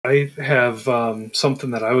I have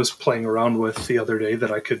something that I was playing around with the other day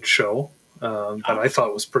that I could show that I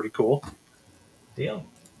thought was pretty cool. Deal.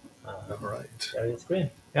 All right. Share your screen.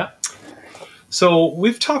 Yeah. So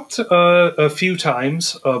we've talked a few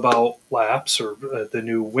times about LAPS or the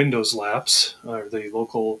new Windows LAPS or the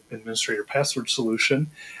local administrator password solution.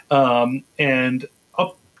 And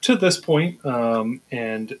up to this point,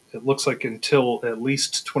 and it looks like until at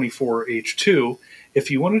least 24H2, if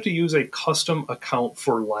you wanted to use a custom account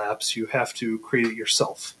for LAPS, you have to create it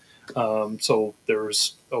yourself. So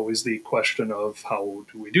there's always the question of how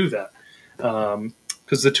do we do that?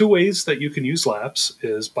 Because the two ways that you can use LAPS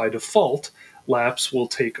is by default, LAPS will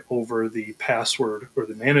take over the password or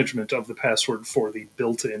the management of the password for the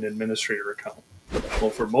built-in administrator account. Well,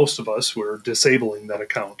 for most of us, we're disabling that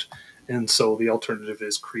account. And so the alternative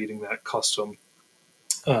is creating that custom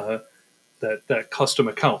that custom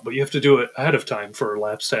account. But you have to do it ahead of time for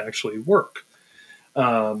LAPS to actually work.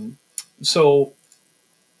 So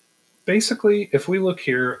basically, if we look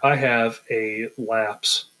here, I have a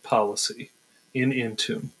LAPS policy in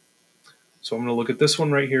Intune. So I'm going to look at this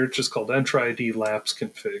one right here. It's just called Enter ID LAPS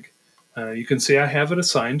config. You can see I have it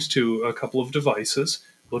assigned to a couple of devices.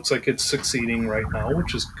 Looks like it's succeeding right now,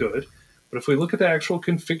 which is good. But if we look at the actual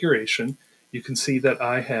configuration, you can see that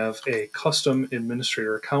I have a custom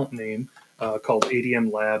administrator account name called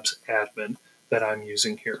ADM Labs Admin that I'm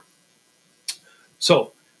using here.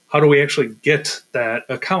 So how do we actually get that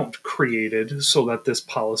account created so that this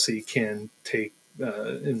policy can take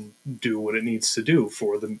and do what it needs to do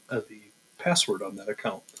for the password on that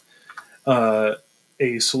account?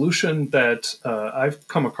 A solution that I've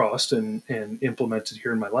come across and implemented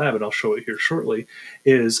here in my lab, and I'll show it here shortly,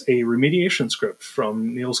 is a remediation script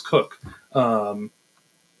from Niels Cook.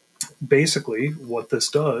 Basically, what this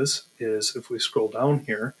does is, if we scroll down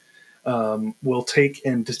here, we'll take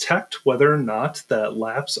and detect whether or not that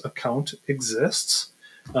LAPS account exists.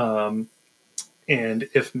 And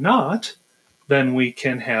if not, then we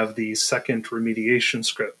can have the second remediation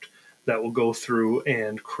script that will go through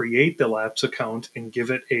and create the LAPS account and give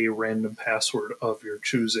it a random password of your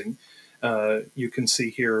choosing. You can see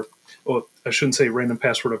here, well, I shouldn't say random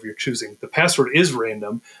password of your choosing. The password is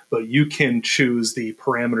random, but you can choose the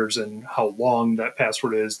parameters and how long that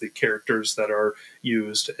password is, the characters that are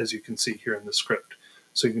used, as you can see here in the script.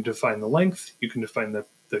 So you can define the length, you can define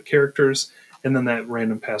the characters, and then that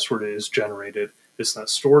random password is generated. It's not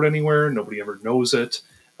stored anywhere, nobody ever knows it.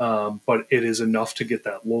 But it is enough to get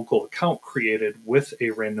that local account created with a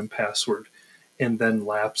random password, and then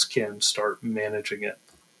LAPS can start managing it.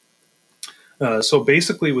 So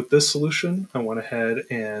basically with this solution, I went ahead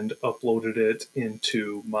and uploaded it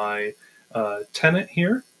into my tenant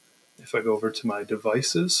here. If I go over to my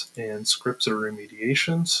devices and scripts or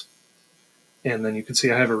remediations, and then you can see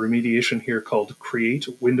I have a remediation here called Create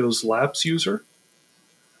Windows LAPS User.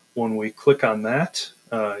 When we click on that,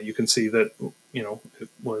 you can see that it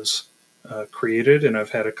was created, and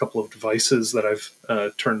I've had a couple of devices that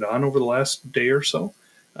I've turned on over the last day or so.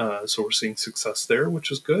 So we're seeing success there,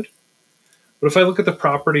 which is good. But if I look at the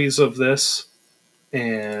properties of this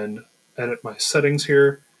and edit my settings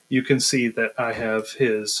here, you can see that I have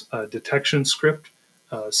his detection script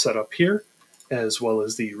set up here, as well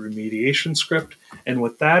as the remediation script. And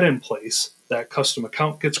with that in place, that custom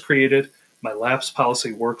account gets created. My LAPS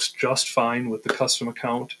policy works just fine with the custom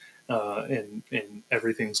account, and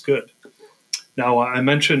everything's good. Now, I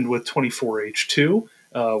mentioned with 24H2,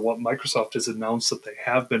 what Microsoft has announced that they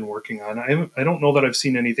have been working on. I don't know that I've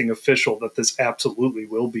seen anything official that this absolutely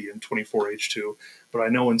will be in 24H2, but I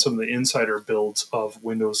know in some of the insider builds of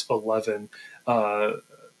Windows 11,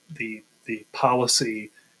 the policy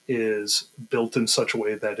is built in such a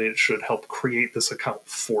way that it should help create this account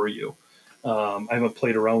for you. I haven't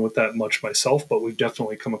played around with that much myself, but we've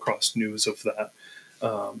definitely come across news of that.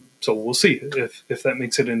 So we'll see if that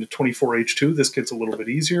makes it into 24H2. This gets a little bit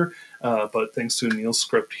easier, but thanks to Neil's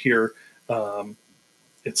script here,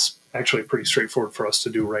 it's actually pretty straightforward for us to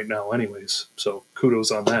do right now anyways. So kudos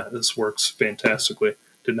on that. This works fantastically.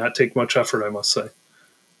 Did not take much effort, I must say.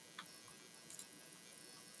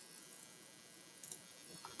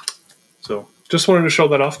 So just wanted to show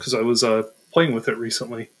that off because I was playing with it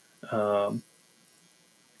recently.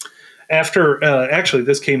 Actually,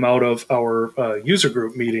 this came out of our user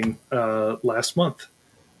group meeting last month,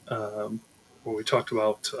 where we talked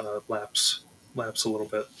about LAPS a little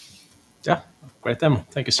bit. Yeah, great demo.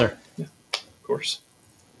 Thank you, sir. Yeah, of course.